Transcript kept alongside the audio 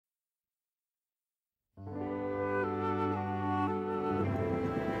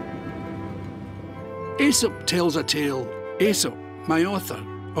Aesop tells a tale, Aesop, my author,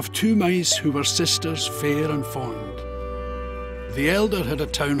 of two mice who were sisters fair and fond. The elder had a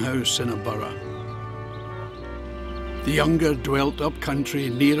townhouse in a borough. The younger dwelt up country,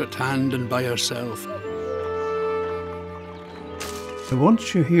 near at hand and by herself.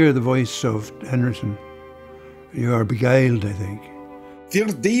 Once you hear the voice of Henryson, you are beguiled, I think. Their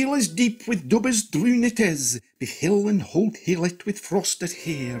dale is deep with dubbes droon it is, be hill and holt hillet with frosted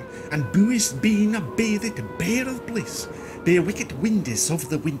hair, and buist being a bathed bear of bliss, be wicked windes of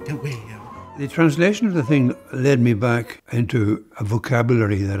the winter wear. The translation of the thing led me back into a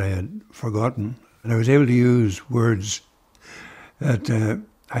vocabulary that I had forgotten, and I was able to use words that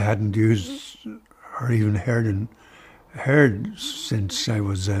I hadn't used or even heard since I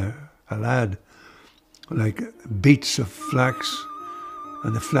was a lad, like beats of flax,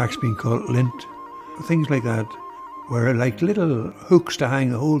 and the flax being called lint, things like that, were like little hooks to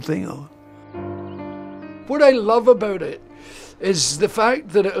hang the whole thing on. What I love about it is the fact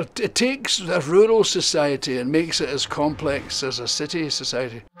that it takes a rural society and makes it as complex as a city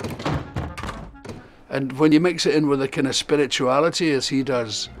society. And when you mix it in with a kind of spirituality as he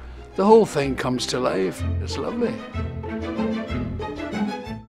does, the whole thing comes to life. It's lovely.